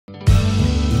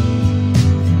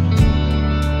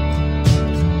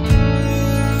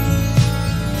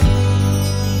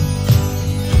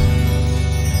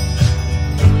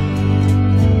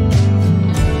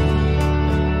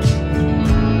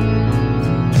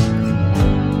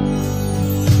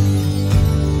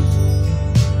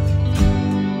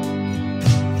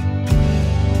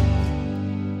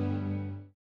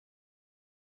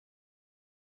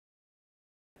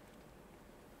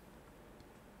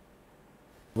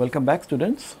Welcome back,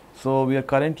 students. So, we are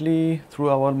currently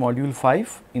through our module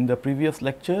 5. In the previous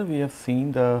lecture, we have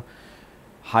seen the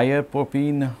higher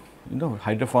propene,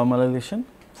 hydroformylation.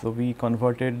 So, we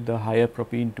converted the higher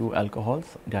propene to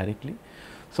alcohols directly.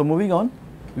 So, moving on,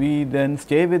 we then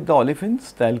stay with the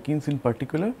olefins, the alkenes in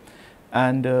particular,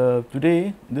 and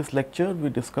today this lecture we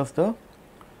discuss the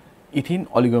ethene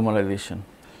oligomerization.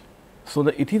 So,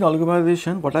 the ethene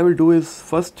oligomerization, what I will do is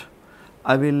first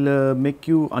I will make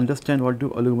you understand what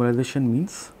oligomerization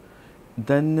means.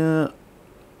 Then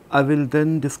I will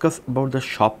then discuss about the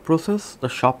shop process. The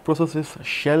shop process is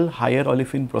Shell higher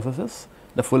olefin processes,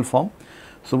 the full form.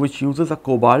 So, which uses a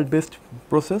cobalt based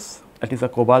process, that is a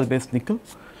cobalt based nickel.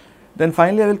 Then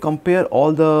finally, I will compare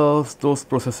all those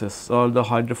processes, all the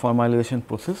hydroformylation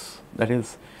process, that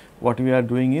is what we are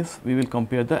doing is we will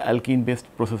compare the alkene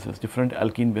based processes, different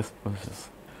alkene based processes.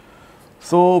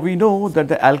 So, we know that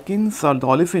the alkenes or the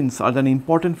olefins are an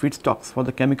important feedstocks for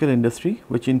the chemical industry,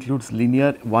 which includes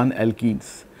linear 1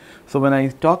 alkenes. So, when I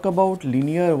talk about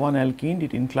linear 1 alkene,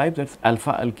 it implies that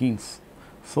alpha alkenes.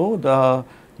 So, the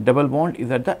double bond is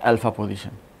at the alpha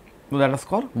position. So, that is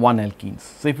called 1 alkenes.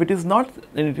 So, if it is not,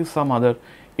 then it is some other,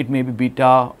 it may be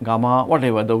beta, gamma,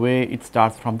 whatever, the way it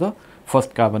starts from the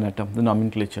first carbon atom, the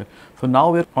nomenclature. So,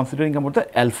 now we are considering about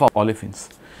the alpha olefins.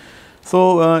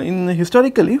 So,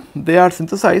 historically they are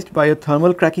synthesized by a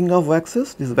thermal cracking of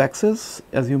waxes. These waxes,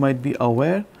 as you might be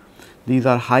aware, these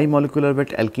are high molecular weight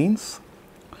alkenes,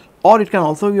 or it can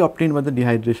also be obtained by the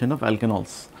dehydration of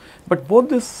alkanols. But both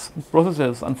these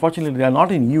processes, unfortunately, they are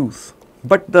not in use,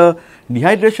 but the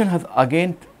dehydration has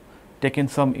again taken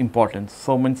some importance.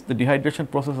 So, means the dehydration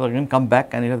process again come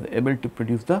back and it is able to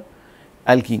produce the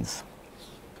alkenes.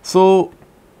 So,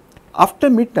 after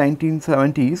mid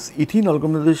 1970s, ethene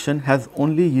oligomerization has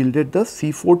only yielded the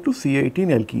C4 to C18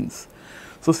 alkenes.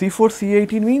 So, C4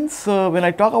 C18 means when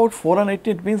I talk about 4 and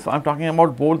 18, it means I am talking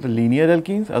about both the linear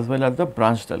alkenes as well as the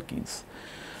branched alkenes.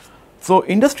 So,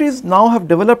 industries now have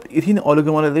developed ethene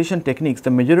oligomerization techniques,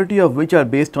 the majority of which are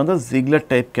based on the Ziegler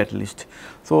type catalyst.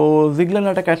 So,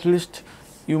 Ziegler type catalyst,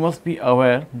 you must be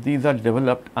aware, these are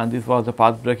developed and this was the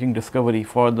path breaking discovery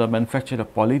for the manufacture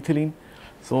of polyethylene.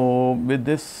 So, with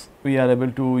this we are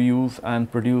able to use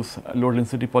and produce low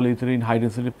density polyethylene, high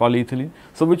density polyethylene.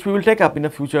 So, which we will take up in a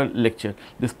future lecture,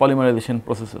 this polymerization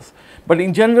processes. But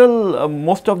in general,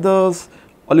 most of those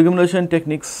oligomerization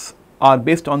techniques are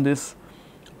based on this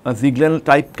Ziegler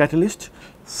type catalyst.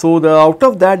 So, out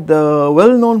of that, the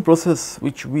well known process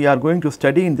which we are going to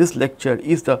study in this lecture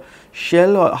is the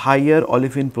Shell or higher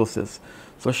olefin process.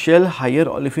 So, Shell higher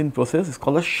olefin process is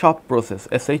called a shop process,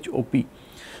 SHOP.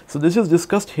 So, this is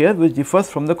discussed here, which differs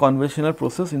from the conventional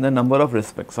process in a number of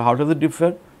respects. So, how does it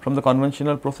differ from the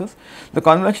conventional process? The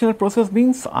conventional process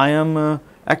means I am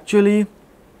actually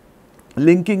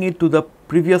linking it to the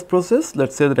previous process, let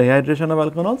us say the dehydration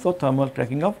of alkanols or thermal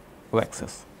cracking of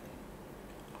waxes.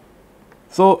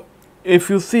 So, if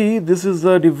you see, this is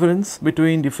the difference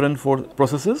between different four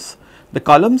processes. The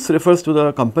columns refers to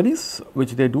the companies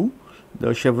which they do,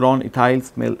 the Chevron,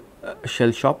 Ethyl,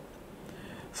 Shell shop.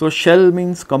 So, Shell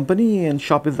means company and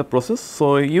shop is the process.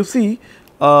 So, you see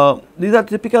these are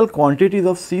typical quantities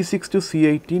of C6 to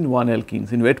C18 1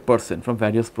 alkenes in weight percent from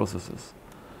various processes.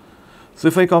 So,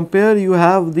 if I compare, you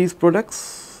have these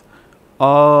products 1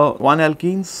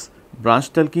 alkenes,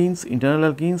 branched alkenes,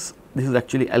 internal alkenes, this is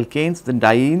actually alkanes, then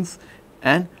dienes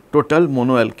and total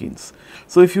monoalkenes.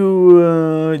 So, if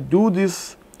you do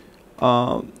this,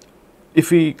 if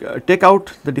we take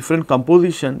out the different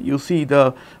composition, you see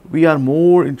we are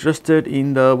more interested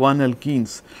in the 1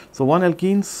 alkenes. So, 1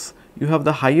 alkenes you have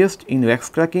the highest in wax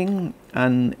cracking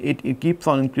and it keeps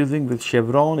on increasing with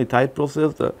Chevron, ethyl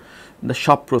process, the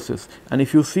shop process, and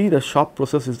if you see the shop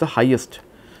process is the highest.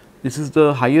 This is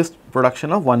the highest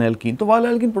production of 1 alkene. So, 1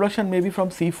 alkene production may be from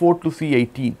C4 to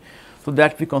C18. So,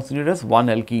 that we consider as 1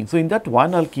 alkene. So, in that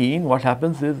 1 alkene, what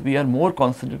happens is we are more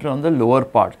concentrated on the lower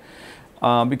part.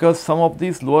 Because some of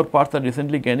these lower parts are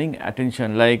recently gaining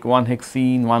attention, like 1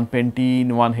 hexene, 1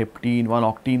 pentene, 1 heptene, 1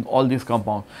 octene, all these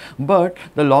compounds. But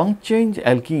the long chain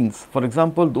alkenes, for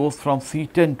example, those from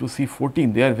C10 to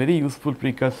C14, they are very useful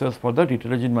precursors for the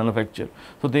detergent manufacture.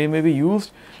 So, they may be used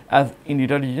as in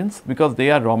detergents because they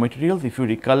are raw materials. If you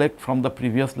recollect from the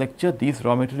previous lecture, these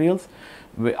raw materials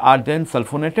are then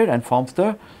sulfonated and forms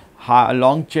the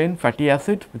long chain fatty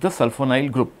acid with the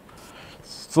sulfonyl group.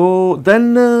 So,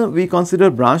 then we consider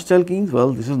branched alkenes.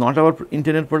 Well, this is not our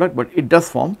intended product, but it does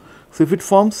form. So, if it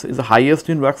forms, is the highest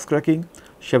in wax cracking.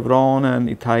 Chevron and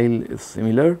ethyl is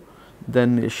similar,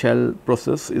 then Shell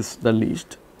process is the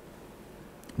least.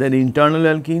 Then internal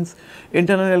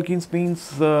alkenes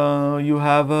means you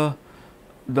have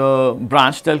the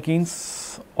branched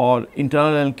alkenes or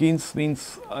internal alkenes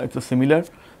means it is similar.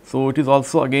 So, it is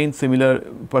also again similar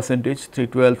percentage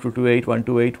 312, 228,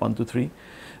 128, 123.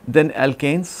 Then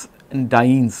alkanes and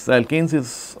dienes. The alkanes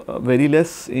is very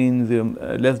less in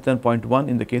the less than 0.1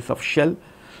 in the case of shell.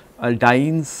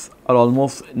 Dienes are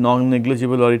almost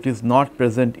non-negligible or it is not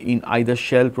present in either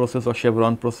shell process or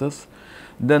chevron process.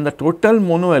 Then the total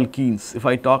monoalkenes, if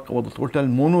I talk about the total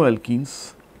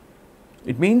monoalkenes,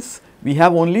 it means we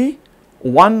have only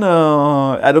one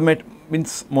aromatic,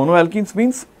 means monoalkenes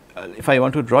means if I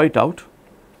want to draw it out,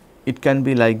 it can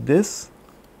be like this.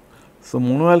 So,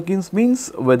 monoalkenes means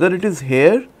whether it is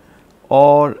here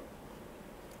or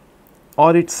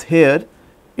it is here,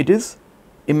 it is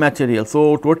immaterial.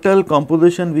 So, total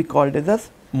composition we called it as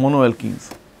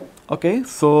monoalkenes. Okay.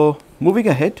 So, moving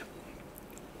ahead.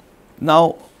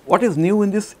 Now, what is new in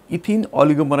this ethene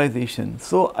oligomerization?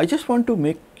 So, I just want to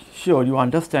make sure you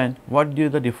understand what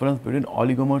is the difference between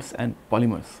oligomers and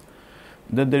polymers.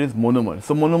 Then there is monomer.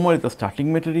 So, monomer is the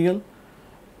starting material,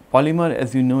 polymer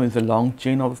as you know is a long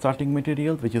chain of starting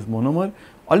material which is monomer.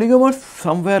 Oligomers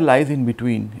somewhere lies in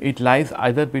between, it lies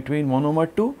either between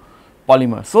monomer to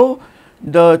polymer. So,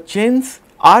 the chains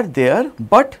are there,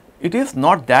 but it is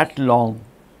not that long,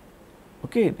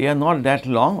 okay, they are not that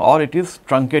long or it is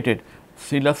truncated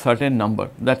still a certain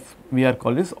number, that we are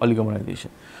called as oligomerization.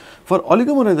 For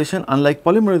oligomerization, unlike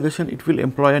polymerization, it will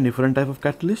employ a different type of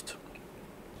catalyst.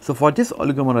 So, for this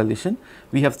oligomerization,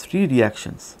 we have three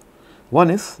reactions. One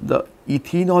is the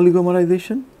ethene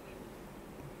oligomerization,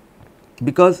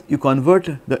 because you convert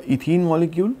the ethene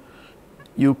molecule,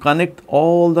 you connect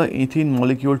all the ethene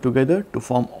molecule together to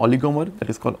form oligomer, that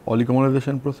is called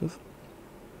oligomerization process.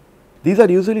 These are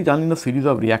usually done in a series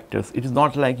of reactors. It is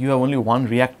not like you have only one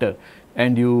reactor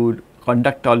and you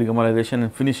conduct oligomerization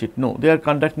and finish it. No, they are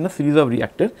conducted in a series of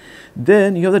reactors.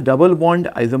 Then you have the double bond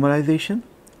isomerization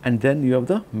and then you have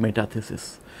the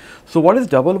metathesis. So, what is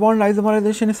double bond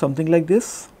isomerization is something like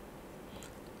this.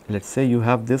 Let us say you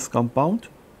have this compound,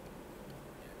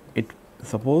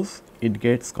 suppose it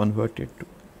gets converted to,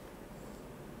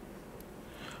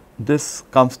 this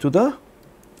comes to the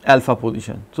alpha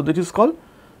position. So, that is called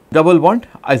double bond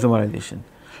isomerization.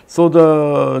 So,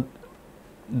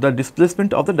 the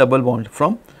displacement of the double bond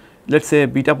from, let us say,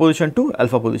 beta position to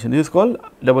alpha position, this is called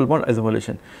double bond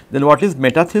isomerization. Then what is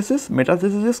metathesis?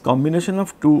 Metathesis is combination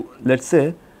of two, let us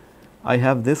say I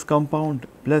have this compound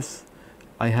plus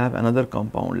I have another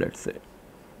compound, let us say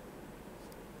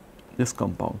this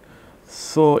compound.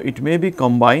 So, it may be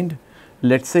combined,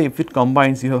 let us say if it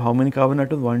combines, you have how many carbon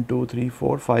atoms? 1, 2, 3,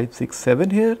 4, 5, 6, 7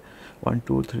 here, 1,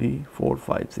 2, 3, 4,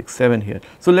 5, 6, 7 here.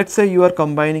 So, let us say you are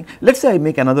combining, let us say I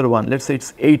make another one, let us say it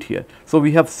is 8 here. So,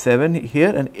 we have 7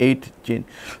 here and 8 chain.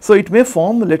 So, it may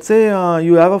form, let us say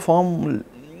you have a form,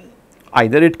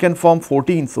 either it can form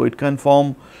 14. So, it can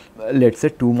form let us say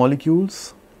 2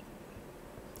 molecules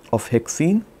of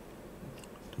hexene,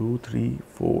 2, 3,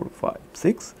 4, 5,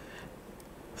 6.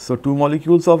 So, 2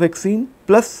 molecules of hexene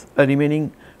plus a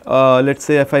remaining, let us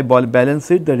say if I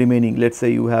balance it, the remaining, let us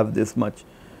say you have this much.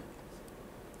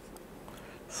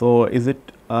 So, is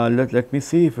it, let me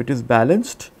see if it is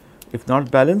balanced, if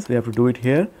not balanced, we have to do it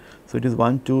here. So, it is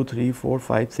 1, 2, 3, 4,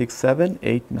 5, 6, 7,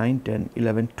 8, 9, 10,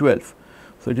 11, 12.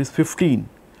 So, it is 15.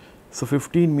 So,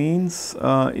 15 means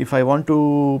if I want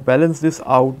to balance this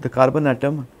out, the carbon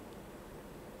atom.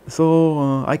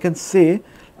 So, I can say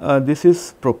this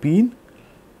is propene.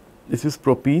 This is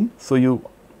propene. So,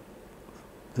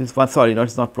 this one, sorry, no, it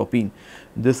is not propene.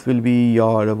 This will be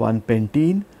your 1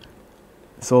 pentene.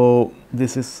 So,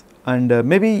 this is, and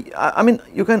maybe I mean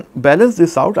you can balance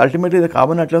this out, ultimately the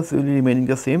carbon atoms will be remaining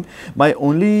the same. My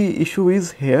only issue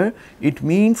is here, it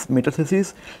means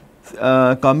metathesis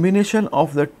combination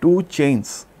of the 2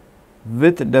 chains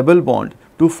with double bond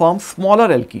to form smaller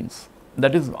alkenes,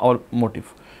 that is our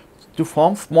motive, to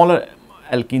form smaller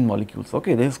alkene molecules.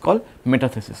 Okay, this is called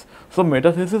metathesis. So,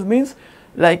 metathesis means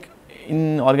like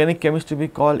in organic chemistry we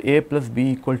call A plus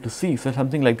B equal to C. So,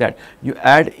 something like that, you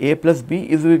add A plus B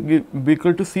is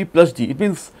equal to C plus D, it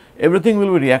means everything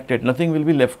will be reacted, nothing will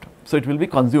be left. So, it will be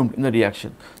consumed in the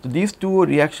reaction. So, these 2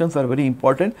 reactions are very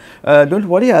important, do not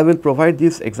worry, I will provide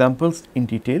these examples in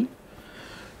detail.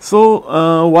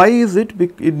 So, why is it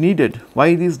needed,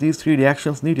 why these 3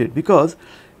 reactions needed? Because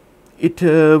it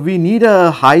we need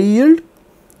a high yield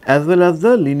as well as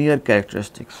the linear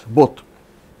characteristics, both.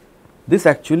 This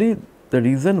actually the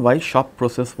reason why shop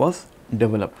process was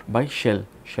developed by Shell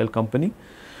company.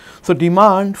 So,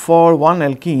 demand for 1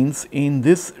 alkenes in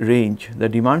this range, the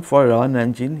demand for 1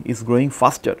 alkene is growing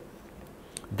faster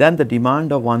than the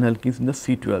demand of 1 alkenes in the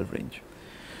C12 range.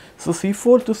 So,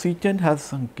 C4 to C10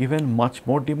 has given much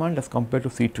more demand as compared to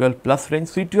C12 plus range.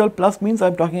 C12 plus means I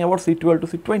am talking about C12 to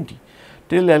C20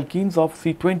 till alkenes of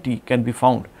C20 can be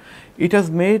found. It has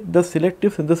made the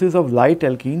selective synthesis of light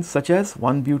alkenes such as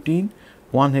 1-butene,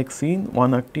 1-hexene,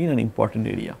 1-octene an important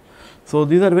area. So,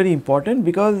 these are very important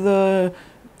because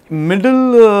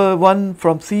middle one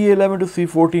from C11 to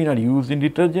C14 are used in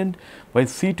detergent, while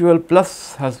C12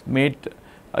 plus has made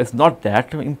is not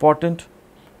that important.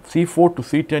 C4 to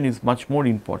C10 is much more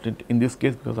important in this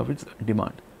case because of its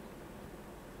demand.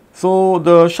 So,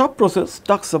 the shop process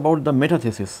talks about the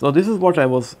metathesis. So, this is what I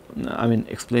was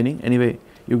explaining. Anyway,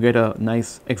 you get a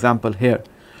nice example here.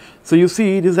 So, you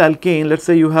see this alkane, let us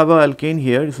say you have a alkane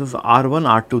here, this is R1,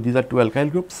 R2, these are two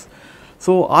alkyl groups.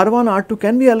 So, R1, R2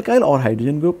 can be alkyl or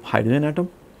hydrogen group, hydrogen atom.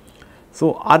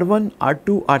 So, R1,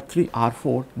 R2, R3,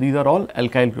 R4, these are all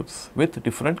alkyl groups with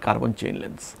different carbon chain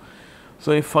lengths. So,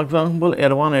 if for example,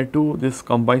 R1, R2 this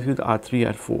combines with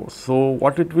R3, R4. So,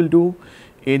 what it will do?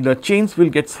 The chains will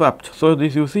get swapped. So,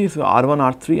 this you see is R1,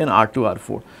 R3 and R2,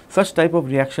 R4. Such type of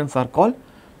reactions are called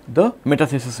the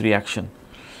metathesis reaction.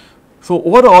 So,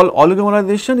 overall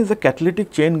oligomerization is a catalytic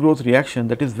chain growth reaction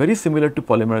that is very similar to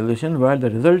polymerization, where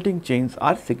the resulting chains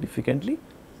are significantly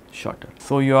shorter.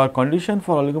 So, your condition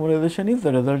for oligomerization is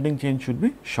the resulting chain should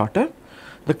be shorter.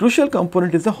 The crucial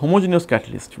component is a homogeneous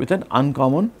catalyst with an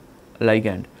uncommon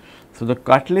ligand. So, the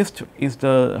catalyst is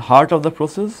the heart of the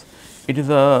process. It is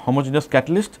a homogeneous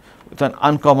catalyst with an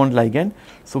uncommon ligand.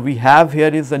 So, we have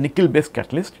here is a nickel based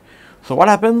catalyst. So, what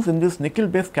happens in this nickel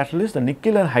based catalyst? The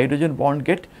nickel and hydrogen bond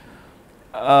get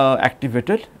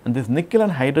activated, and this nickel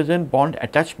and hydrogen bond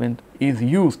attachment is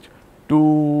used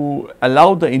to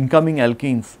allow the incoming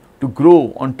alkenes to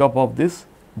grow on top of this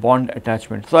bond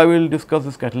attachment. So, I will discuss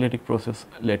this catalytic process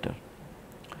later.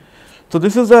 So,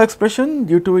 this is the expression.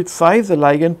 Due to its size, the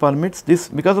ligand permits this,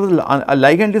 because of a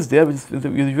ligand is there, which is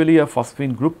usually a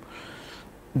phosphine group.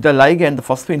 The ligand, the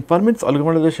phosphine, permits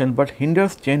oligomerization, but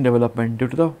hinders chain development due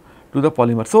to the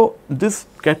polymer. So, this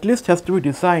catalyst has to be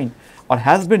designed or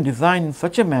has been designed in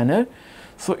such a manner,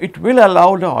 so it will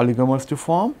allow the oligomers to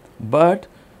form, but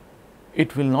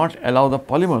it will not allow the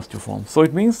polymers to form. So,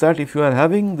 it means that if you are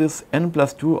having this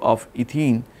N+2 of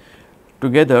ethene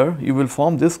together, you will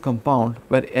form this compound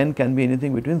where N can be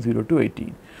anything between 0 to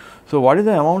 18. So, what is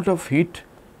the amount of heat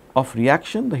of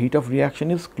reaction? The heat of reaction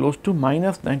is close to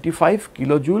minus 95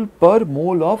 kilojoule per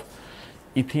mole of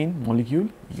ethene molecule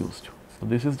used. So,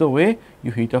 this is the way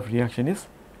your heat of reaction is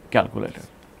calculated.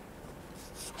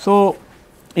 So,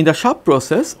 in the shop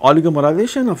process,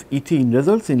 oligomerization of ethene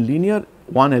results in linear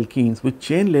 1-alkenes with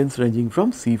chain lengths ranging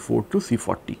from C4 to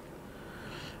C40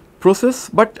 process,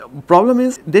 but problem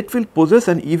is that will possess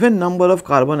an even number of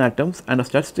carbon atoms and a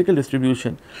statistical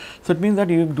distribution. So, it means that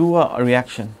you do a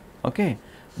reaction. Okay.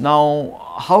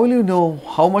 Now, how will you know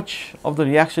how much of the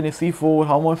reaction is C4,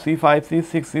 how much C5,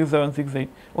 C6, C7, C8?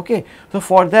 Okay. So,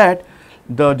 for that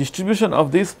the distribution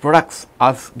of these products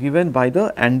are given by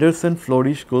the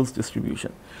Anderson-Flory-Schulz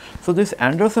distribution. So, this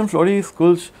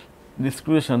Anderson-Flory-Schulz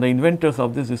distribution, the inventors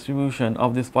of this distribution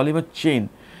of this polymer chain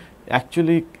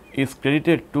actually is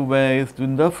credited to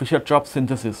in the Fischer-Tropsch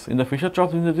synthesis. In the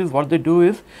Fischer-Tropsch synthesis, what they do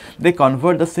is they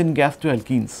convert the syngas to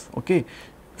alkenes. Okay,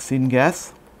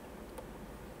 syngas,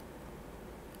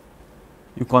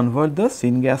 you convert the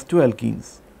syngas to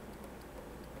alkenes.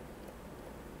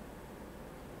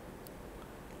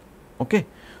 Okay.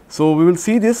 So, we will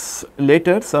see this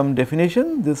later, some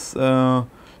definition. This I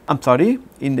am sorry,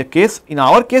 in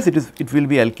our case it will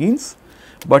be alkenes,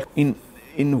 but in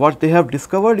what they have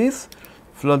discovered is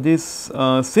this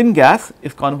syngas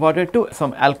is converted to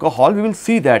some alcohol. We will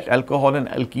see that alcohol and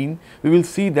alkene, we will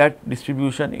see that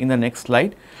distribution in the next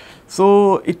slide.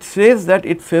 So, it says that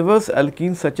it favors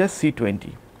alkenes such as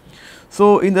C20.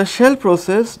 So, in the shell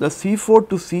process, the C4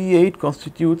 to C8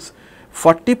 constitutes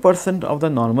 40% of the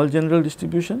normal general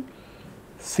distribution,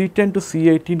 C10 to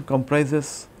C18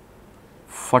 comprises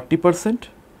 40%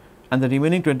 and the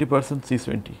remaining 20%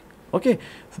 C20. Okay.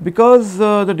 So, because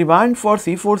the demand for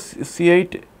C4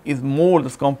 C8 is more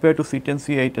as compared to C10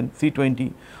 C8 and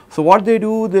C20. So, what they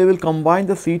do, they will combine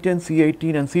the C10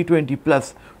 C18 and C20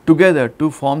 plus together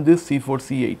to form this C4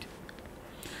 C8.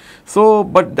 So,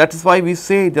 but that is why we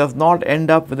say it does not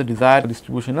end up with the desired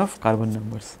distribution of carbon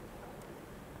numbers.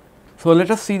 So,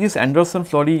 let us see this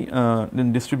Anderson-Flory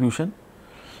distribution.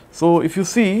 So, if you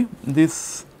see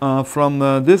this from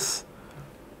this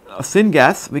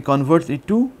syngas, we convert it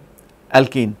to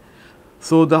alkane.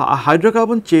 So, the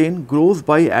hydrocarbon chain grows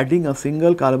by adding a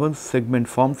single carbon segment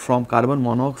formed from carbon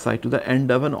monoxide to the end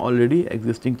of an already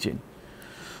existing chain.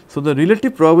 So, the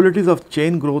relative probabilities of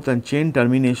chain growth and chain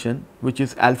termination, which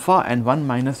is alpha and 1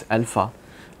 minus alpha,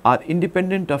 are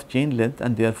independent of chain length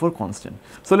and therefore constant.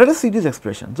 So, let us see this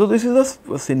expression. So, this is a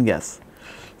syngas.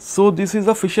 So, this is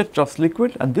a Fischer-Tropsch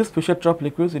liquid and this Fischer-Tropsch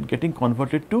liquid is getting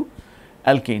converted to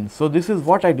alkane. So, this is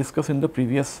what I discussed in the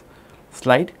previous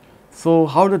slide. So,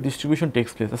 how the distribution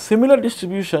takes place? A similar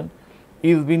distribution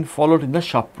is being followed in the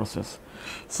Sharp process.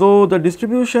 So, the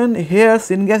distribution here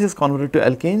syngas is converted to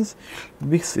alkanes.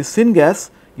 With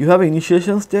syngas you have an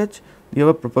initiation stage, you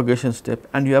have a propagation step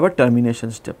and you have a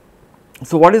termination step.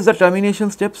 So, what is the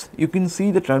termination steps? You can see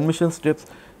the termination steps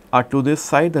are to this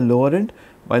side, the lower end,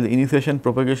 while the initiation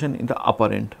propagation in the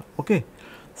upper end. Okay.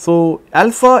 So,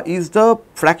 alpha is the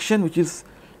fraction which is,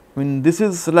 I mean, this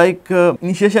is like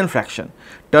initiation fraction,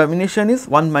 termination is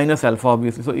 1 minus alpha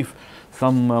obviously. So, if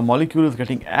some molecule is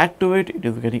getting added to it, it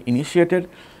is getting initiated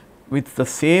with the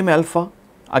same alpha,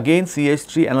 again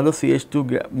CH3 another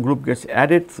CH2 group gets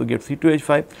added, so get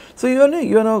C2H5. So,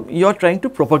 you are trying to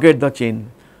propagate the chain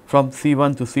from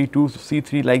C1 to C2 to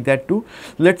C3 like that too.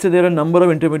 Let us say there are a number of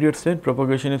intermediate state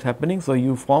propagation is happening, so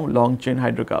you form long chain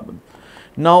hydrocarbon.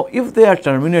 Now, if they are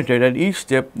terminated at each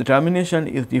step, the termination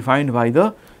is defined by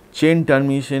the chain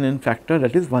termination factor,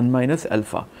 that is 1 minus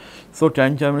alpha. So,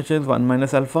 chain termination is 1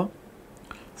 minus alpha.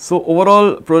 So,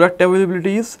 overall product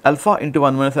availability is alpha into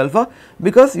 1 minus alpha,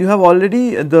 because you have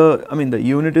already the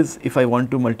unit is, if I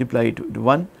want to multiply it to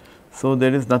 1. So,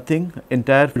 there is nothing,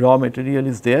 entire raw material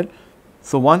is there.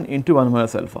 So, 1 into 1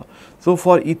 minus alpha. So,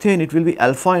 for ethane it will be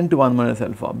alpha into 1 minus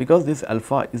alpha, because this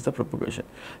alpha is the propagation.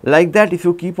 Like that, if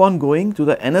you keep on going to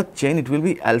the nth chain, it will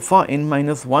be alpha n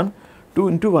minus 1 2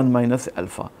 into 1 minus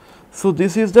alpha. So,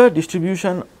 this is the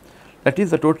distribution, that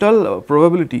is the total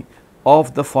probability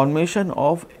of the formation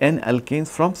of n alkanes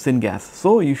from syngas.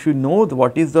 So, you should know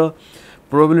what is the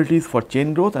probabilities for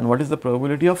chain growth and what is the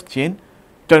probability of chain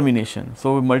termination.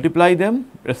 So, we multiply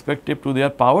them respective to their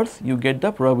powers, you get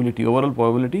the probability, overall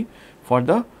probability for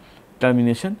the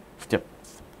termination step.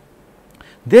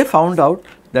 They found out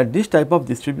that this type of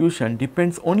distribution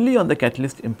depends only on the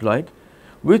catalyst employed,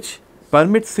 which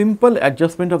permits simple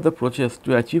adjustment of the process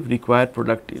to achieve required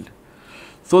product yield.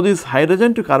 So, this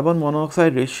hydrogen to carbon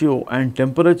monoxide ratio and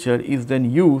temperature is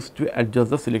then used to adjust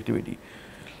the selectivity.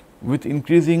 With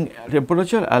increasing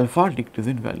temperature, alpha decreases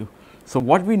in value. So,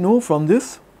 what we know from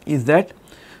this is that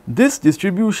this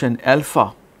distribution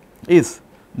alpha is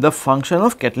the function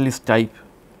of catalyst type,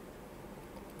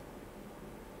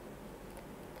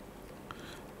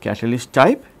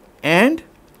 and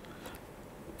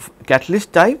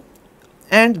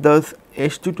the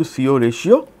H2 to CO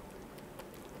ratio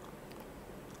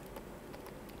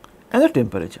and the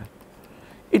temperature.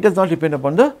 It does not depend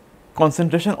upon the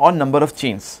concentration or number of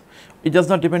chains. It does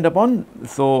not depend upon,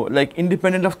 so like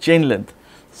independent of chain length.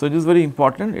 So, it is very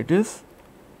important, it is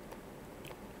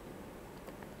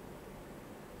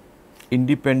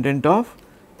independent of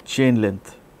chain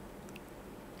length.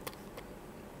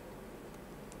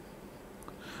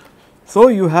 So,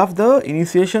 you have the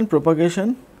initiation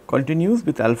propagation continues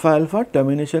with alpha alpha,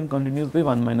 termination continues by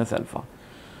 1 minus alpha.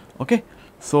 Okay.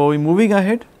 So, moving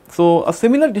ahead. So, a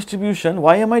similar distribution,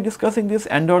 why am I discussing this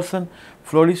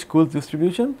Anderson-Florish-Coulomb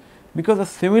distribution? Because a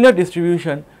similar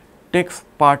distribution takes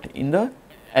part in the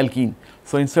alkene.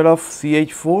 So, instead of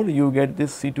CH4 you get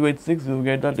this C2H6, you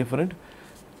get the different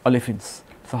olefins.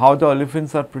 So, how the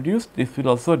olefins are produced, this will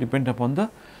also depend upon the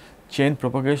chain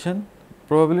propagation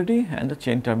probability and the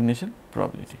chain termination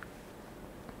probability.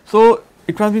 So,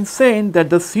 it has been said that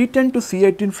the C10 to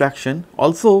C18 fraction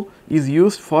also is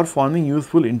used for forming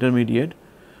useful intermediate,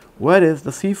 whereas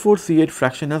the C4 C8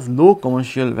 fraction has low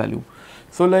commercial value.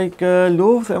 So, like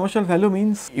low commercial value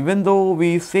means, even though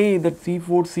we say that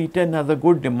C4 C10 has a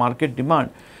good market demand,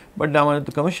 but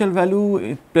the commercial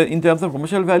value, in terms of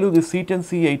commercial value, the C10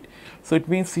 C8, so it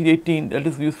means C18 that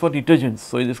is used for detergents.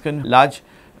 So, this can large,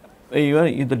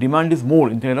 the demand is more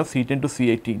in terms of C10 to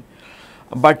C18,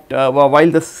 but while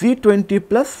the C20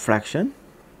 plus fraction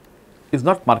is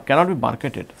not cannot be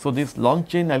marketed. So, these long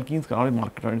chain alkenes cannot be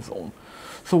marketed on its own.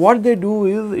 So, what they do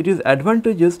is, it is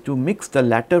advantageous to mix the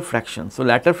latter fractions. So,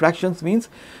 latter fractions means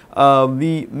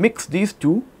we mix these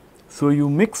two. So, you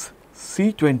mix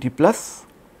C20 plus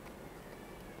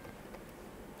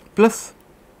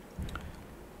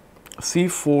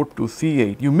C4 to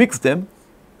C8, you mix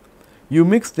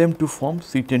them to form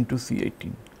C10 to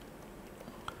C18.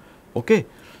 Okay.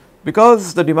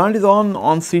 Because the demand is on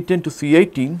C10 to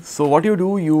C18, so what you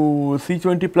do, you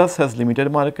C20 plus has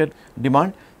limited market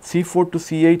demand, C4 to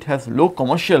C8 has low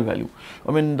commercial value.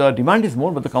 I mean, the demand is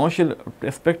more, but the commercial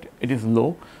aspect it is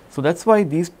low. So, that is why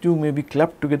these two may be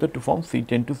clubbed together to form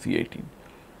C10 to C18.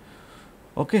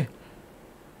 Okay.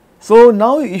 So,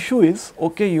 now issue is,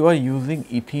 okay, you are using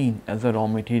ethene as a raw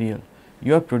material,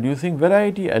 you are producing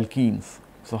variety alkenes.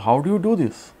 So, how do you do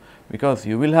this? Because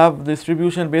you will have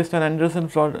distribution based on Anderson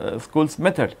School's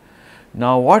method.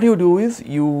 Now, what you do is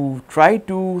you try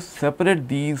to separate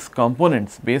these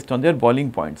components based on their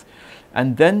boiling points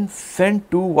and then send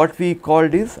to what we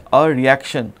called is a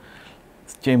reaction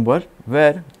chamber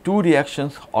where two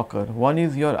reactions occur. One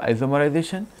is your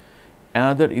isomerization,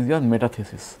 another is your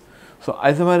metathesis. So,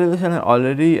 isomerization I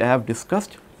already have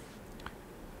discussed,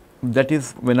 that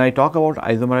is when I talk about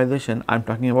isomerization I am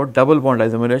talking about double bond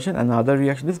isomerization and the other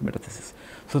reaction is metathesis.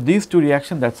 So, these two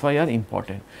reactions that is why are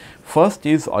important. First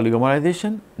is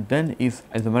oligomerization, then is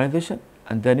isomerization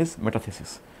and then is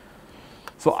metathesis.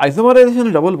 So,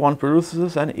 isomerization double bond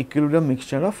produces an equilibrium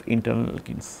mixture of internal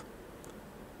alkenes.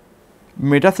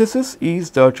 Metathesis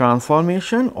is the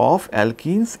transformation of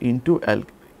alkenes into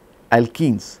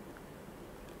alkenes.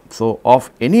 So,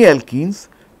 of any alkenes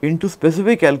into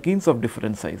specific alkenes of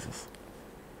different sizes.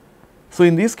 So,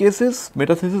 in these cases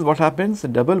metathesis what happens, the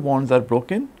double bonds are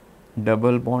broken,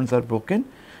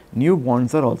 new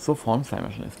bonds are also formed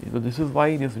simultaneously. So, this is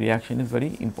why this reaction is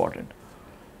very important.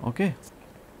 Okay.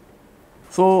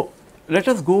 So, let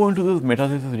us go into this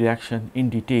metathesis reaction in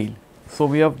detail. So,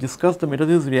 we have discussed the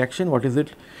metathesis reaction. What is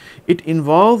it? It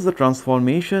involves the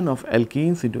transformation of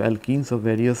alkenes into alkenes of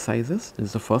various sizes. This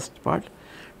is the first part.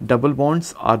 Double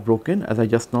bonds are broken, as I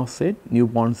just now said, new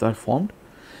bonds are formed.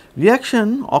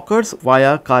 Reaction occurs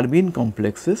via carbene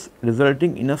complexes,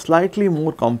 resulting in a slightly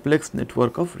more complex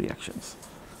network of reactions.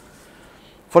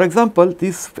 For example,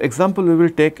 this example we will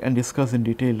take and discuss in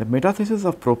detail. The metathesis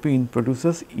of propene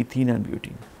produces ethene and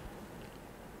butene.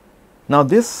 Now,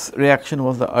 this reaction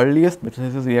was the earliest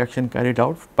metathesis reaction carried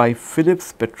out by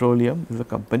Phillips Petroleum, is a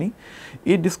company.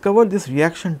 It discovered this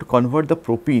reaction to convert the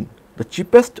propene, the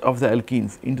cheapest of the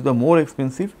alkenes, into the more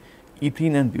expensive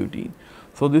ethene and butene.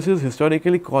 So, this is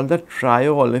historically called the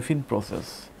trioolefin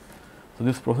process. So,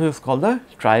 this process is called the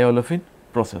trioolefin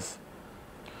process.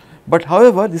 But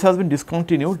however, this has been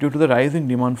discontinued due to the rise in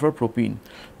demand for propene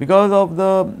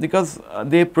because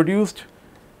they produced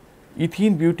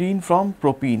ethene butene from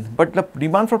propene, but the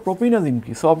demand for propene has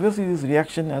increased. So, obviously, this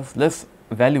reaction has less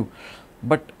value,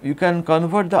 but you can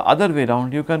convert the other way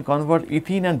around, you can convert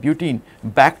ethene and butene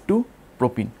back to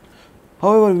propene.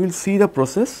 However, we will see the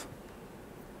process.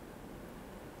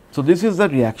 So, this is the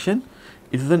reaction.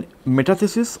 It is an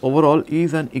metathesis overall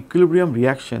is an equilibrium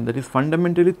reaction that is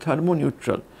fundamentally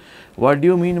thermoneutral. What do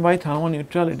you mean by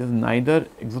thermoneutral? It is neither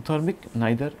exothermic,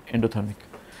 neither endothermic.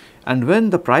 And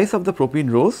when the price of the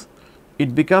propene rose,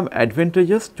 it became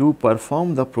advantageous to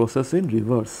perform the process in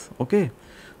reverse. Okay.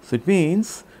 So, it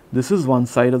means this is one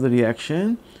side of the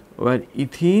reaction where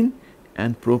ethene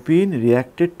and propene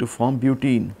reacted to form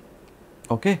butene.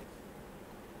 Okay.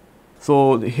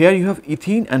 So, here you have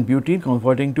ethene and butene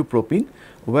converting to propene,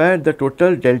 where the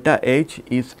total delta H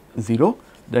is 0,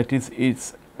 that is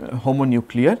its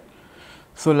homonuclear.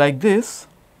 So, like this,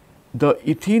 the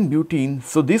ethene butene,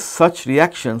 so this such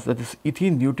reactions, that is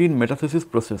ethene butene metathesis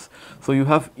process. So, you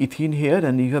have ethene here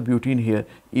and you have butene here,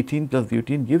 ethene plus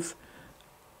butene gives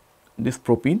this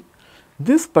propene.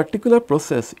 This particular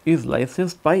process is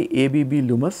licensed by ABB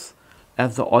Loomis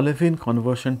as the olefin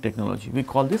conversion technology. We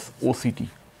call this OCT.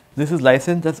 This is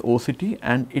licensed as OCT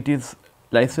and it is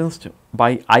licensed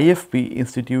by IFP,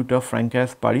 Institute of Francais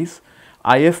Paris,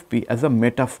 IFP as a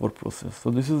metaphor process.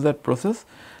 So, this is that process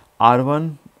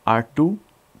R1 R2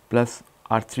 plus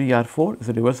R3 R4 is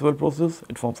a reversible process,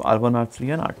 it forms R1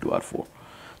 R3 and R2 R4.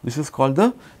 This is called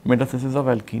the metathesis of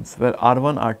alkenes, where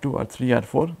R1 R2 R3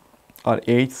 R4 are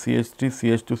H, CH3,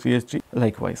 CH2, CH3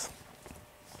 likewise.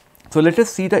 So, let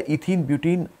us see the ethene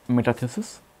butene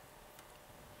metathesis.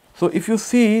 So, if you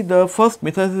see the first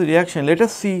metathesis reaction, let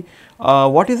us see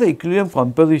what is the equilibrium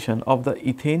composition of the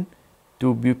ethane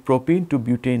to propene to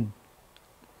butane.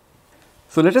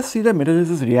 So, let us see the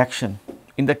metathesis reaction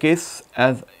in the case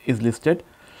as is listed.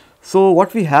 So,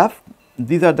 what we have,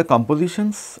 these are the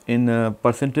compositions in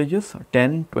percentages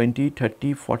 10, 20,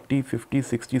 30, 40, 50,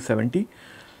 60, 70.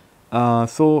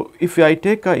 So, if I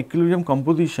take a equilibrium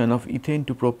composition of ethane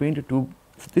to propane to 2,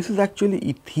 this is actually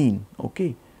ethene,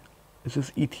 okay. This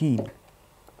is ethene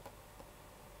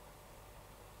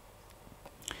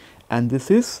and this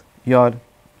is your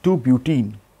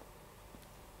 2-butene.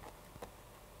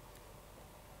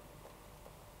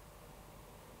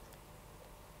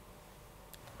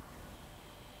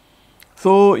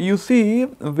 So, you see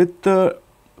with the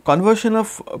conversion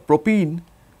of propene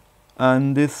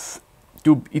and this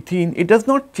to ethene, it does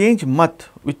not change much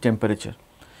with temperature.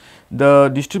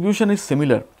 The distribution is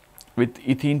similar. with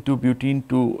ethene to butene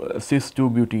to cis to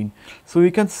butene. So,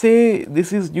 we can say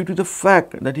this is due to the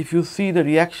fact that if you see the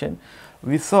reaction,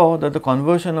 we saw that the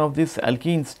conversion of these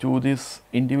alkenes to these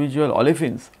individual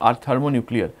olefins are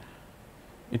thermonuclear.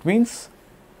 It means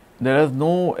there is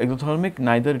no exothermic,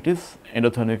 neither it is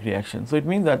endothermic reaction. So, it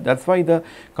means that is why the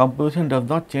composition does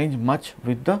not change much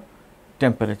with the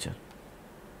temperature.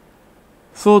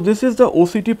 So, this is the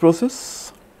OCT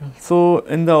process. So,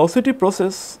 in the OCT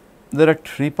process there are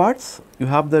three parts. You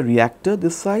have the reactor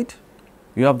this side,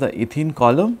 you have the ethene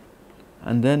column,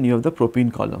 and then you have the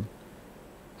propene column.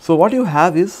 So, what you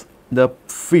have is the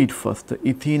feed first, the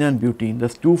ethene and butene, there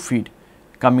is two feed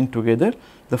coming together.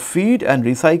 The feed and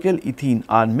recycled ethene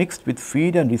are mixed with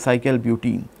feed and recycled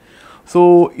butene.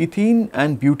 So, ethene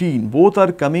and butene both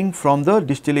are coming from the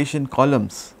distillation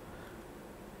columns,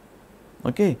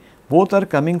 okay. Both are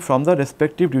coming from the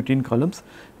respective butene columns.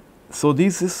 So,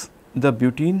 this is the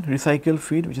butene recycle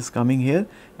feed which is coming here,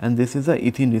 and this is the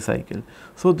ethene recycle.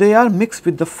 So, they are mixed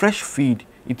with the fresh feed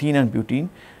ethene and butene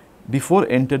before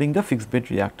entering the fixed bed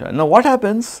reactor. Now, what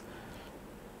happens,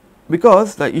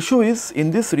 because the issue is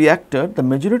in this reactor the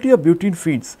majority of butene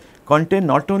feeds contain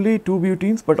not only 2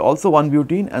 butenes, but also 1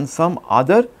 butene and some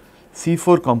other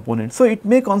C4 components. So, it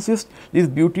may consist this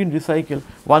butene recycle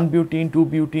 1 butene, 2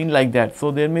 butene like that.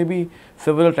 So, there may be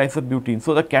several types of butene.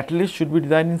 So, the catalyst should be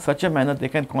designed in such a manner they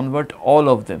can convert all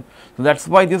of them. So, that is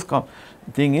why this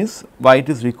thing is why it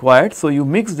is required. So, you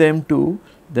mix them to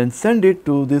then send it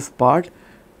to this part,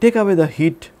 take away the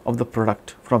heat of the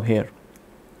product from here.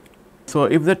 So,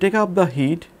 if they take up the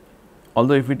heat,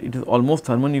 although if it is almost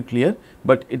thermonuclear,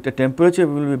 but the temperature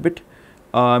will be a bit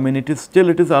I mean it is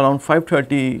around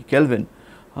 530 Kelvin.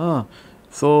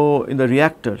 So, in the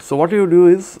reactor. So, what you do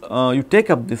is you take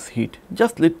up this heat,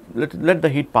 just let the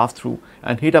heat pass through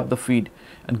and heat up the feed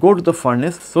and go to the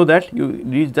furnace, so that you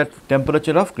reach that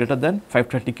temperature of greater than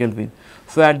 530 Kelvin.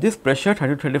 So, at this pressure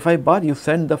 30-35 bar you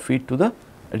send the feed to the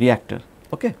reactor.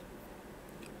 Okay.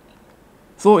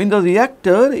 So, in the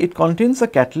reactor it contains a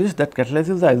catalyst that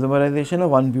catalyzes the isomerization of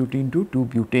 1 butene to 2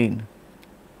 butane.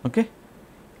 Okay.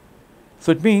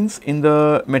 So, it means in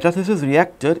the metathesis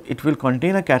reactor it will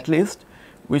contain a catalyst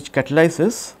which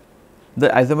catalyzes the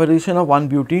isomerization of 1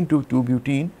 butene to 2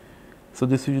 butene. So,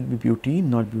 this should be butene,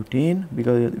 not butane,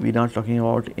 because we are not talking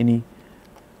about any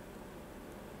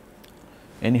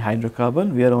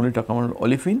hydrocarbon, we are only talking about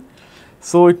olefin.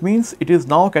 So, it means it is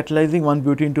now catalyzing 1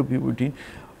 butene to butene.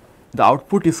 The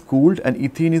output is cooled and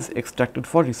ethene is extracted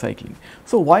for recycling.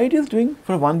 So, why it is doing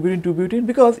for 1 butene to butene?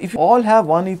 Because if you all have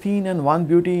 1 ethene and 1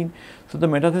 butene, so the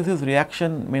metathesis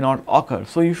reaction may not occur.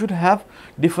 So, you should have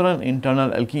different internal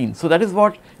alkenes. So, that is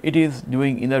what it is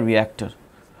doing in the reactor.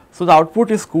 So, the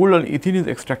output is cooled and ethene is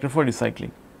extracted for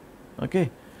recycling. Okay.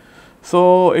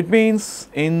 So, it means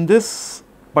in this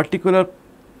particular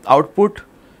output,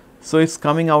 so it is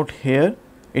coming out here,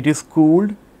 it is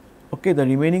cooled. Okay, the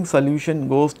remaining solution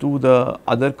goes to the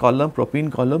other column, propene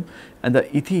column, and the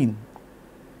ethene.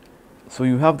 So,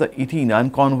 you have the ethene,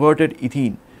 unconverted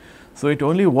ethene. So, it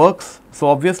only works. So,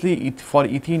 obviously, for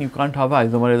ethene you can't have a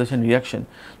isomerization reaction.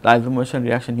 The isomerization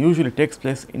reaction usually takes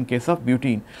place in case of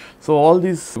butene. So, all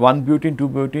this 1 butene, 2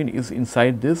 butene is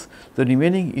inside this. The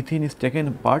remaining ethene is taken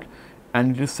apart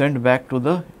and it is sent back to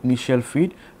the initial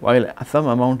feed, while some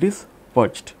amount is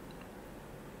purged.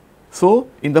 So,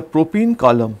 in the propene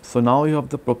column, so now you have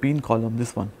the propene column,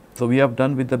 this one. So, we have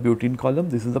done with the butene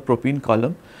column, this is the propene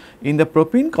column. In the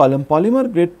propene column,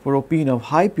 polymer grade propene of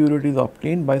high purity is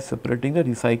obtained by separating the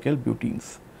recycled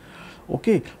butenes.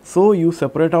 Okay. So, you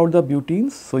separate out the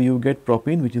butenes, so you get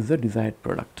propene, which is the desired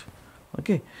product.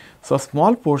 Okay. So, a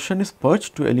small portion is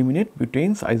purged to eliminate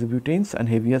butanes, isobutanes and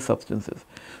heavier substances.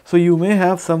 So, you may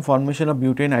have some formation of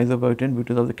butane, isobutane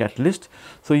because of the catalyst.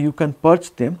 So, you can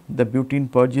purge them, the butene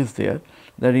purge is there.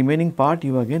 The remaining part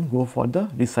you again go for the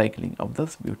recycling of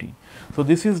this butene. So,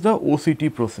 this is the OCT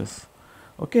process.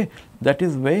 Okay. That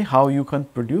is way how you can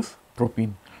produce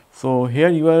propene. So, here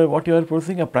you are what you are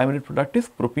producing, a primary product is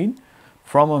propene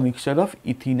from a mixture of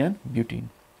ethene and butene.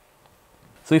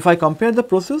 So, if I compare the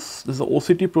process, this is the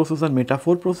OCT process and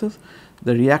metaphor process.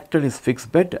 The reactor is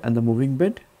fixed bed and the moving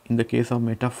bed. In the case of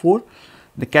metaphor,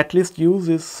 the catalyst used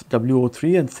is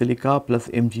WO3 and silica plus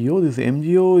MgO. This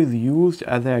MgO is used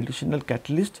as an additional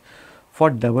catalyst for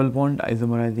double bond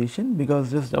isomerization, because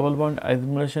this double bond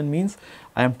isomerization means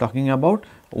I am talking about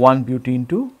 1 butene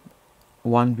to 2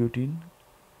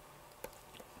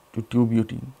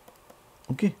 butene.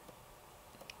 Okay.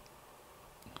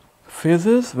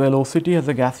 Phases, well, OCT has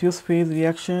a gaseous phase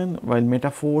reaction, while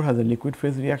metaphor has a liquid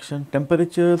phase reaction.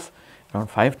 Temperatures around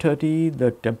 530,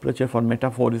 the temperature for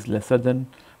metaphor is lesser than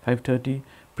 530.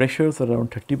 pressures are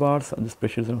around 30 bars and this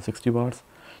pressure is around 60 bars.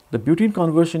 The butene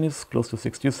conversion is close to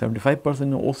 60 to 75%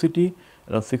 in OCT,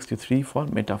 around 63 for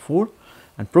meta 4,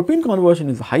 and propene conversion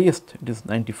is the highest, it is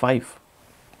 95.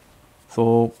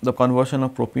 So, the conversion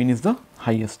of propene is the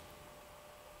highest.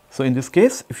 So, in this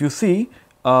case, if you see,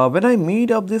 when I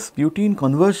made up this butene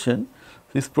conversion,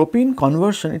 this propene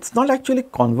conversion, it is not actually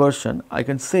conversion, I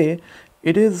can say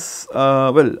it is,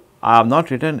 well, I have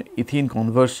not written ethene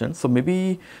conversion. So,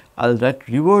 maybe I will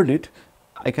reword it.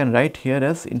 I can write here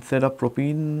as, instead of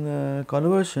propene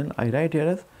conversion, I write here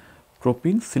as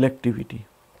propene selectivity.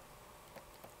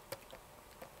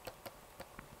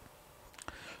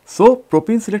 So,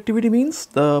 propene selectivity means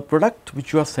the product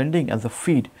which you are sending as a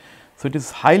feed. So, it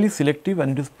is highly selective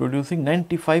and it is producing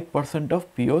 95%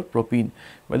 of pure propene,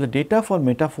 where the data for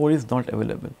meta 4 is not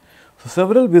available. So,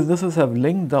 several businesses have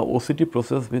linked the OCT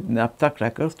process with naphtha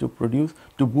crackers to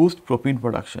boost propene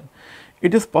production.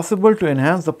 It is possible to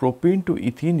enhance the propene to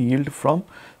ethene yield from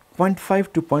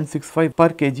 0.5 to 0.65 per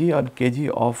kg or kg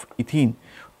of ethene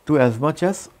to as much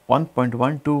as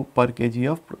 1.12 per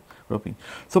kg of propene.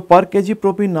 So, per kg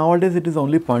propene nowadays it is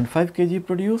only 0.5 kg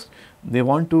produced, they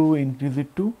want to increase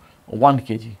it to 1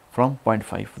 kg from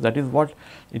 0.5. That is what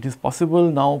it is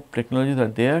possible now, technologies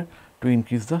are there to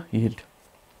increase the yield.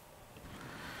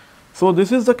 So,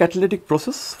 this is the catalytic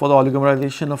process for the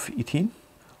oligomerization of ethene.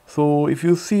 So, if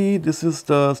you see, this is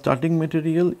the starting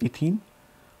material ethene.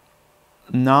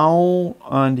 Now,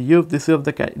 and here this is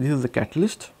the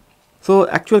catalyst. So,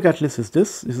 actual catalyst is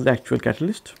this is the actual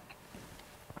catalyst.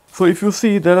 So, if you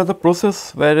see, there are the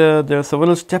process where there are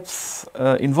several steps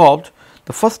involved.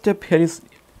 The first step here is,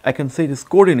 I can say, this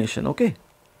coordination. Okay.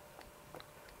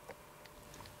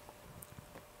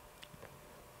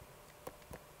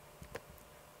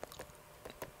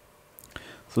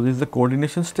 So, this is the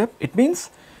coordination step. It means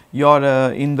you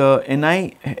are in the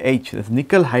NiH, this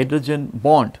nickel hydrogen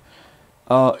bond,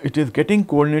 it is getting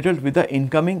coordinated with the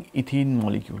incoming ethene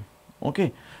molecule.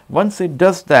 Okay. Once it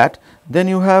does that, then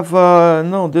you have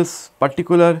this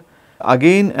particular,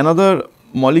 again another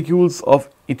molecules of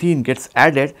ethene gets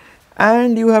added,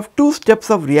 and you have two steps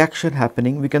of reaction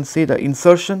happening. We can say the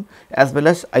insertion as well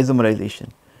as isomerization,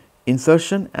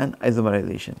 insertion and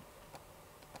isomerization.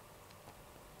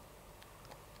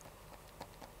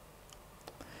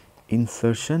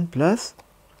 Insertion plus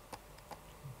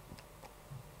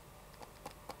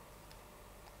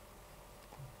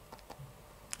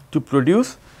to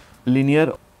produce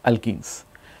linear alkenes.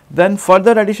 Then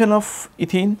further addition of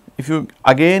ethene, if you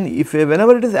again,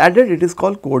 whenever it is added, it is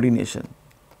called coordination.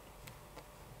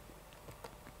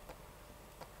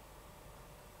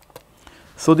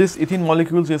 So, this ethene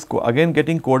molecules is again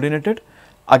getting coordinated.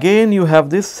 Again you have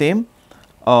this same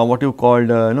what you called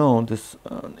this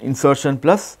insertion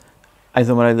plus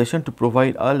isomerization to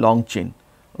provide a long chain.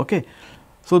 Okay.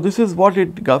 So, this is what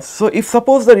it gives. So, if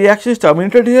suppose the reaction is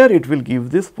terminated here, it will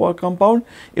give this compound.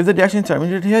 If the reaction is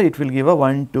terminated here, it will give a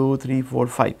 1, 2, 3, 4,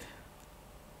 5,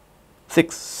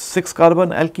 6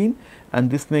 carbon alkene,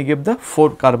 and this may give the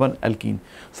 4 carbon alkene.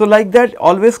 So, like that,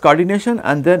 always coordination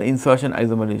and then insertion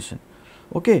isomerization.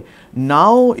 Okay.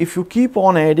 Now, if you keep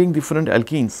on adding different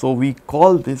alkenes, so we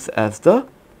call this as the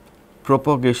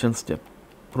propagation step.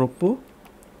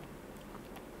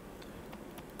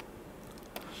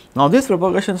 Now, this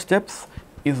propagation steps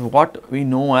is what we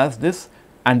know as this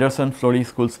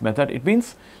Anderson-Fleury-Schultz method. It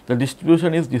means the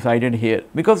distribution is decided here,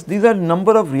 because these are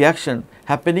number of reaction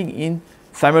happening in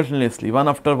simultaneously, one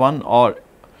after one, or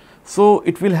so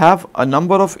it will have a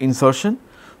number of insertion.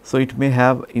 So, it may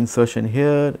have insertion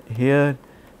here, here,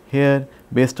 here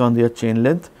based on their chain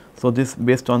length. So, this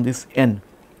based on this n,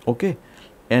 okay,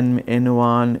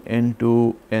 n1,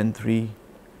 n2, n3.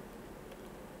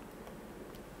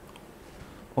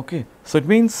 Okay. So, it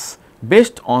means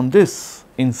based on this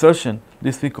insertion,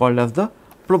 this we called as the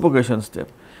propagation step.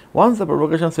 Once the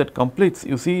propagation step completes,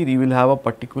 you see we will have a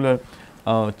particular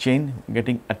chain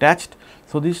getting attached.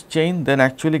 So, this chain then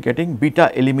actually getting beta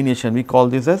elimination, we call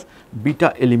this as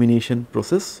beta elimination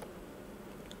process.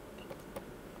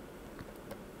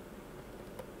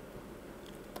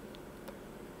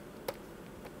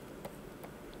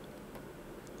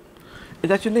 It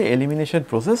is actually elimination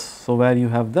process. So, where you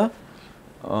have the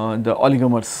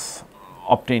oligomers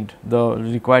obtained, the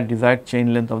required desired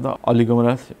chain length of the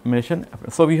oligomerization.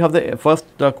 So, we have the first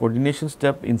coordination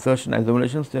step, insertion,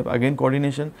 isomerization step, again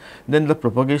coordination, then the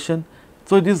propagation.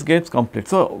 So, this gets complete.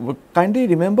 So, kindly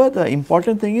remember, the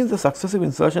important thing is the successive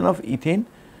insertion of ethane,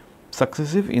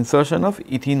 successive insertion of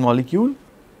ethene molecule.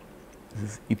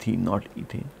 This is ethene, not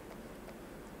ethane.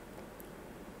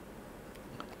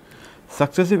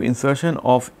 Successive insertion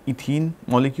of ethene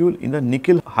molecule in the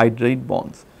nickel hydride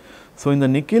bonds. So, in the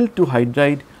nickel to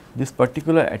hydride, this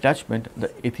particular attachment, the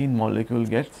ethene molecule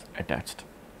gets attached.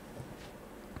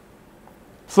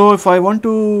 So, if I want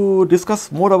to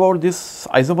discuss more about this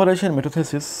isomerization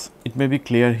metathesis, it may be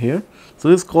clear here. So,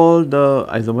 this is called the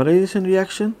isomerization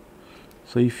reaction.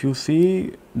 So, if you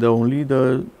see only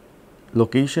the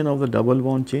location of the double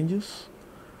bond changes,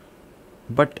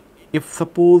 but if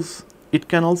suppose it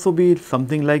can also be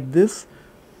something like this,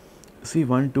 see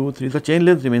 1, 2, 3, the chain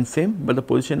length remains same, but the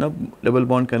position of double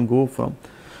bond can go from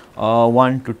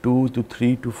 1 to 2 to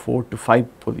 3 to 4 to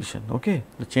 5 position. Okay,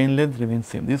 the chain length remains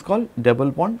same. This is called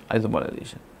double bond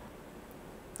isomerization.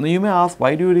 Now, you may ask,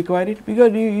 why do you require it?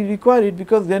 Because you require it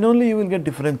because then only you will get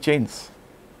different chains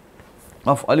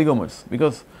of oligomers,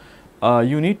 because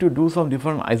you need to do some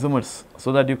different isomers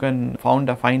so that you can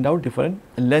find out different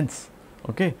lengths.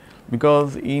 Okay,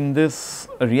 because in this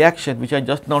reaction which I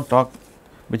just now talked,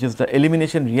 which is the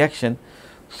elimination reaction,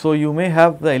 so you may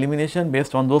have the elimination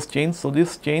based on those chains. So,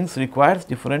 these chains requires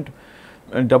different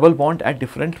double bond at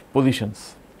different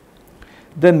positions.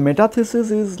 Then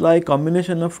metathesis is like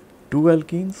combination of two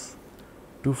alkenes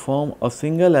to form a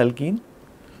single alkene,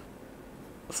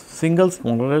 single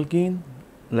smaller alkene,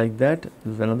 like that.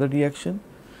 This is another reaction.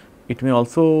 It may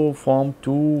also form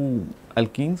two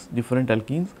alkenes, different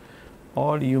alkenes,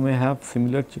 or you may have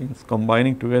similar chains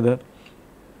combining together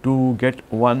to get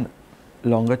one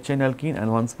longer chain alkene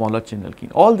and one smaller chain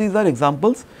alkene. All these are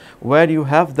examples where you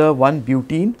have the one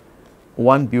butene,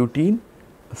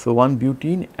 so one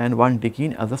butene and one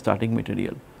decene as a starting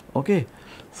material. Okay.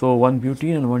 So, one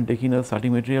butene and one decene as a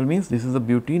starting material means this is a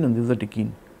butene and this is a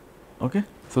decene. Okay.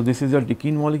 So, this is your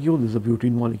decene molecule, this is a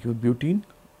butene molecule, butene,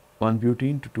 one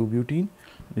butene to two butene,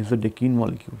 this is a decene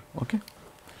molecule. Okay.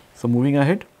 So, moving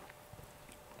ahead.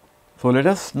 So, let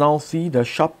us now see the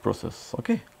Sharp process.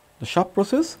 Okay. The Sharp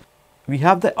process, we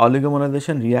have the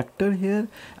oligomerization reactor here.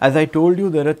 As I told you,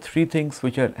 there are three things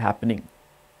which are happening.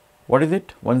 What is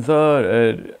it? One is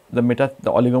the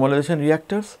oligomerization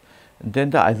reactors,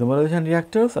 then the isomerization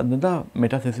reactors, and then the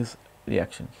metathesis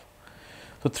reactions.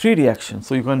 So, three reactions.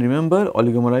 So, you can remember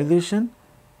oligomerization,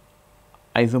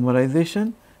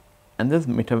 isomerization, and this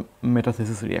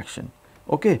metathesis reaction.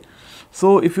 Okay.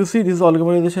 So, if you see this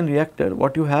oligomerization reactor,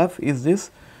 what you have is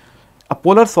this, a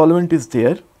polar solvent is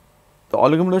there. The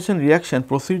oligomerization reaction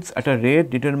proceeds at a rate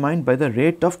determined by the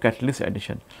rate of catalyst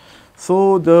addition.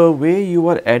 So, the way you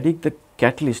are adding the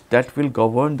catalyst, that will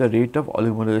govern the rate of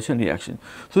oligomerization reaction.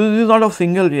 So, this is not a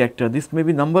single reactor, this may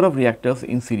be number of reactors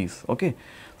in series. Okay.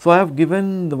 So, I have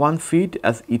given the one feed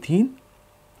as ethene,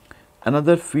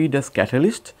 another feed as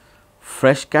catalyst,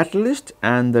 fresh catalyst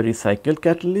and the recycled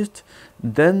catalyst.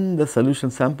 Then the solution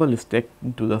sample is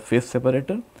taken to the phase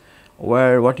separator,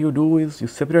 where what you do is you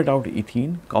separate out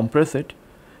ethene, compress it,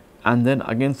 and then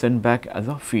again send back as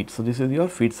a feed. So, this is your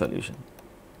feed solution.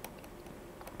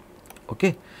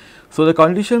 Okay. So, the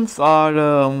conditions are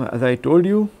as I told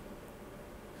you,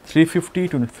 350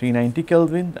 to 390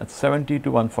 Kelvin, at 70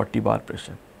 to 140 bar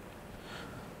pressure.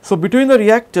 So, between the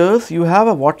reactors you have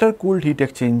a water cooled heat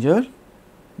exchanger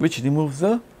which removes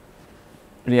the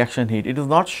reaction heat. It is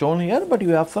not shown here, but you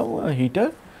have some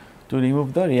heater to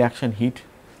remove the reaction heat.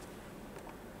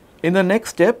 In the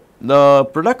next step, the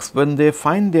products, when they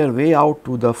find their way out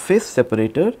to the phase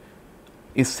separator,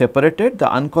 is separated, the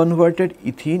unconverted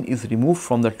ethene is removed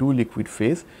from the two liquid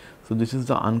phase. So, this is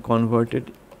the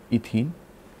unconverted ethene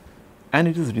and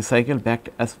it is recycled back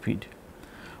as feed.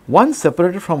 Once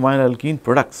separated from one alkene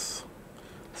products,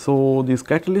 so this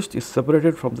catalyst is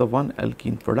separated from the one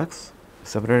alkene products,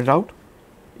 separated out.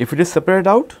 If it is separated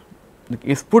out, it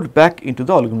is put back into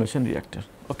the oligomerization reactor.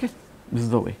 Okay. This is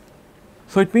the way.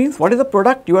 So, it means what is the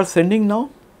product you are sending now?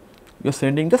 You are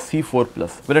sending the C4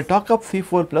 plus. When I talk of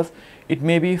C4 plus, it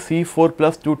may be C4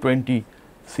 plus 220,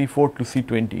 C4 to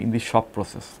C20 in the Sharp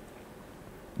process.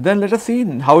 Then let us see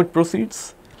how it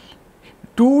proceeds.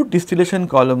 Two distillation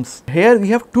columns. Here we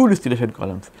have two distillation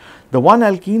columns. The one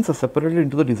alkenes are separated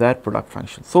into the desired product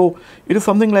function. So, it is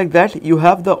something like that. You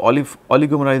have the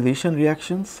oligomerization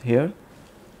reactions here.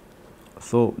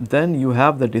 So, then you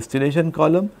have the distillation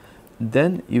column,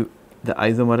 then the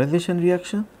isomerization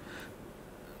reaction,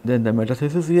 then the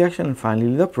metathesis reaction, and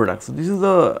finally the product. So, this is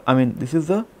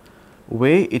the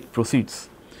way it proceeds.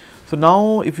 So,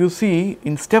 now if you see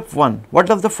in step 1, what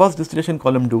does the first distillation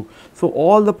column do? So,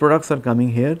 all the products are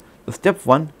coming here. The step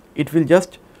 1, it will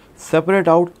just separate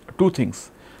out two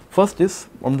things. First is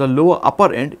from the lower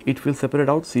upper end, it will separate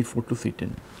out C4 to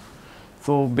C10.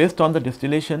 So, based on the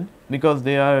distillation, because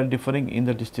they are differing in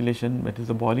the distillation, that is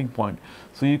the boiling point.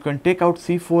 So, you can take out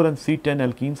C4 and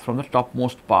C10 alkenes from the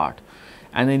topmost part,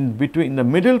 and in between, in the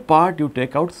middle part, you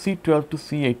take out C12 to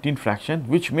C18 fraction,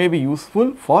 which may be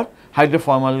useful for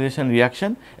hydroformylation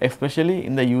reaction, especially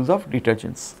in the use of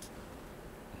detergents.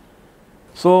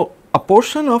 So, a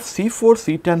portion of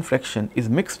C4 C10 fraction is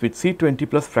mixed with C20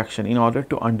 plus fraction in order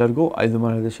to undergo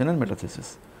isomerization and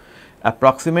metathesis.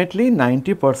 Approximately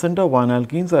 90% of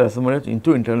 1-alkenes are isomerized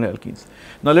into internal alkenes.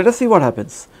 Now, let us see what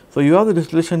happens. So, you have the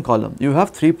distillation column, you have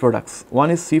 3 products,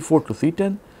 one is C4 to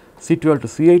C10, C12 to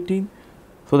C18.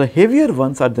 So, the heavier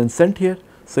ones are then sent here.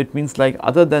 So, it means like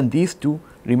other than these two,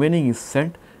 remaining is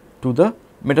sent to the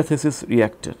metathesis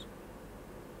reactor.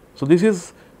 So, this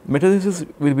is metathesis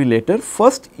will be later.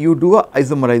 First you do a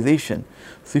isomerization.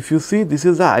 So, if you see, this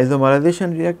is the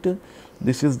isomerization reactor,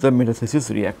 this is the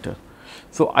metathesis reactor.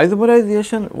 So,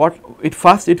 isomerization, what it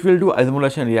first it will do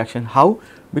isomerization reaction. How?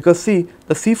 Because see,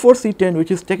 the C4 C10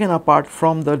 which is taken apart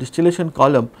from the distillation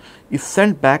column is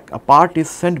sent back, a part is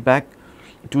sent back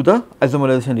to the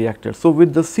isomerization reactor. So,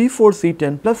 with the C4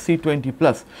 C10 plus C20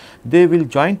 plus, they will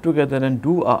join together and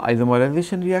do a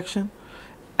isomerization reaction,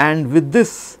 and with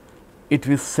this it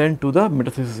will send to the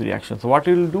metathesis reaction. So, what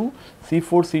it will do,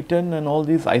 C4 C10 and all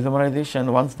these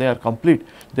isomerization, once they are complete,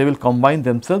 they will combine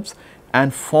themselves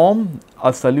and form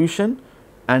a solution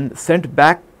and sent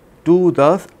back to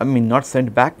the, not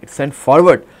sent back, it sent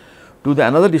forward to the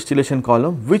another distillation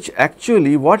column, which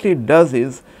actually what it does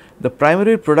is the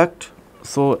primary product.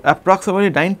 So,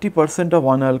 approximately 90% of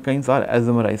 1-alkynes are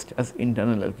isomerized as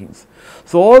internal alkenes.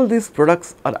 So, all these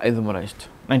products are isomerized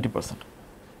 90%.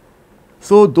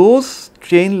 So, those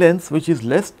chain lengths which is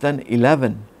less than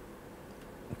 11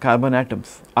 carbon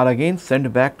atoms are again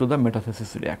sent back to the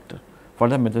metathesis reactor for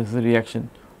the metathesis reaction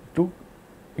to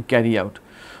carry out,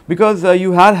 because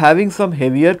you are having some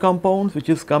heavier compounds which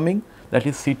is coming, that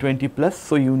is C20 plus.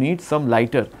 So, you need some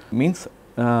lighter, means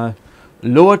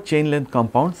lower chain length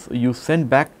compounds you send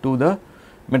back to the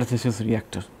metathesis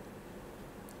reactor.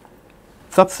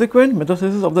 Subsequent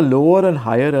metathesis of the lower and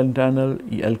higher internal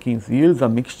alkenes yields a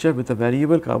mixture with a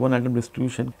variable carbon atom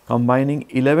distribution combining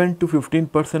 11 to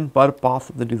 15% per pass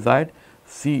of the desired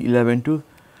C11 to.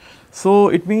 So,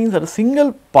 it means at a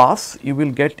single pass you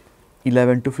will get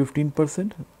 11 to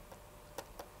 15%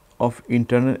 of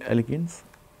internal alkenes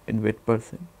in weight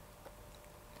percent,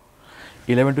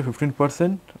 11 to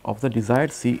 15% of the desired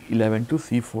C11 to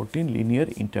C14 linear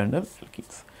internal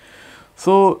alkenes.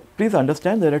 So, please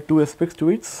understand there are two aspects to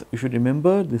it. You should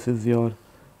remember, this is your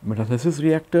metathesis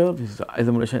reactor, this is the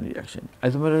isomerization reaction.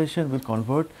 Isomerization will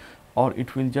convert, or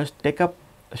it will just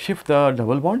shift the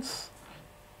double bonds,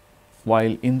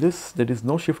 while in this there is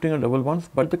no shifting of double bonds,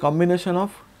 but the combination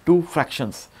of two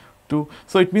fractions. So,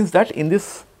 it means that in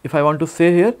this, if I want to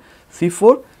say here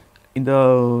C4,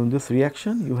 in this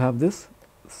reaction you have this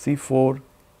C4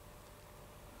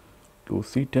 to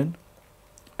C10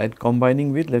 and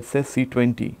combining with, let us say,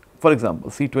 C20, for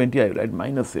example C20 I will write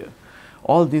minus here,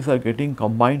 all these are getting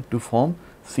combined to form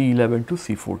C11 to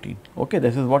C14. Okay,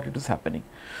 this is what it is happening.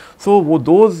 So,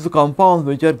 those compounds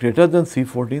which are greater than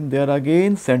C14, they are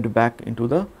again sent back into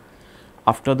the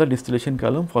after the distillation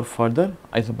column for further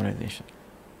isomerization.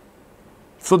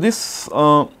 So, this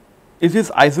it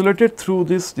is isolated through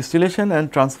this distillation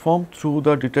and transformed through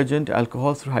the detergent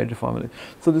alcohols through hydroformylation.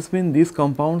 So, this means these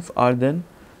compounds are then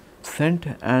sent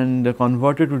and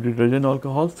converted to detergent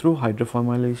alcohols through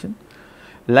hydroformylation.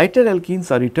 Lighter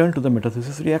alkenes are returned to the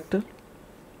metathesis reactor.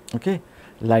 Okay,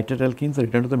 lighter alkenes are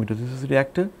returned to the metathesis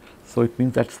reactor. So, it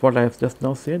means that is what I have just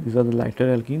now said, these are the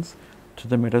lighter alkenes to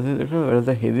the metathesis reactor, whereas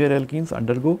the heavier alkenes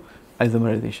undergo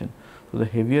isomerization. So, the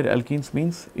heavier alkenes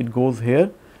means it goes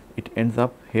here, it ends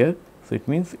up here. So, it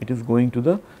means it is going to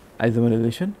the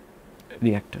isomerization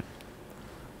reactor.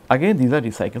 Again these are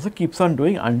recycled. So, keeps on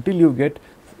doing until you get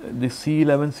the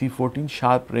C11, C14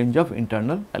 sharp range of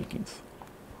internal alkenes.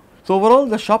 So, overall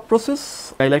the shop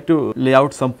process, I like to lay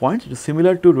out some points. It is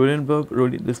similar to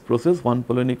Rodenberg, this process,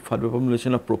 1-polonic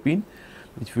formulation of propene,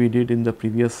 which we did in the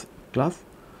previous class.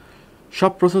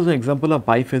 Shop process is an example of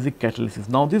biphasic catalysis.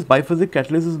 Now, this biphasic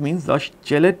catalysis means the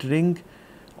chelate ring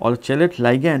or chelate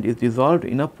ligand is dissolved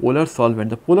in a polar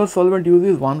solvent. The polar solvent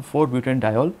uses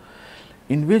 1,4-butanediol,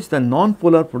 in which the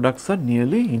non-polar products are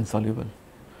nearly insoluble.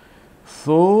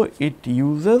 So, it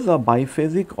uses a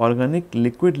biphasic organic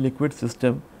liquid-liquid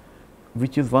system,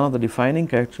 which is one of the defining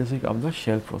characteristics of the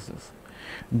Shell process.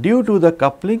 Due to the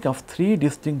coupling of 3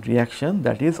 distinct reactions,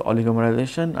 that is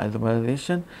oligomerization,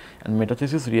 isomerization and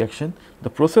metathesis reaction, the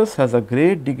process has a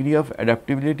great degree of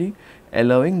adaptability,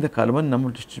 allowing the carbon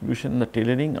number distribution and the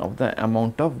tailoring of the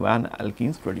amount of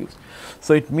 1-alkenes produced.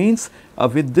 So, it means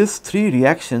with these 3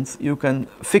 reactions you can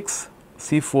fix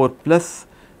C4 plus,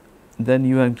 then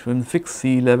you can fix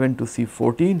C11 to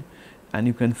C14, and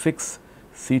you can fix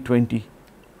C20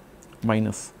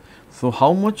 minus. So,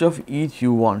 how much of each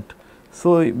you want?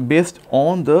 So, based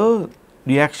on the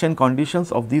reaction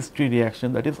conditions of these three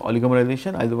reactions, that is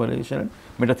oligomerization, isomerization and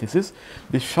metathesis,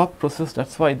 the shop process, that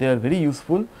is why they are very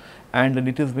useful, and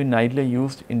it has been widely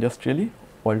used industrially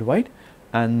worldwide.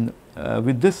 And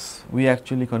with this we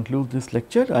actually conclude this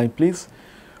lecture. I please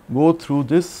go through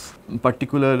this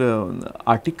particular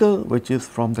article, which is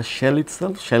from the Shell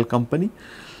itself, Shell company.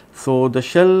 So, the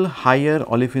Shell higher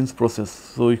olefins process.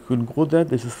 So, you can go there,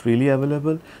 this is freely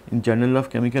available in Journal of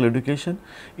Chemical Education.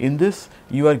 In this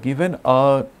you are given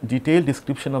a detailed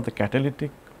description of the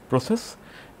catalytic process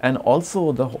and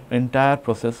also the entire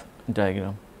process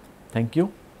diagram. Thank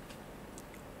you.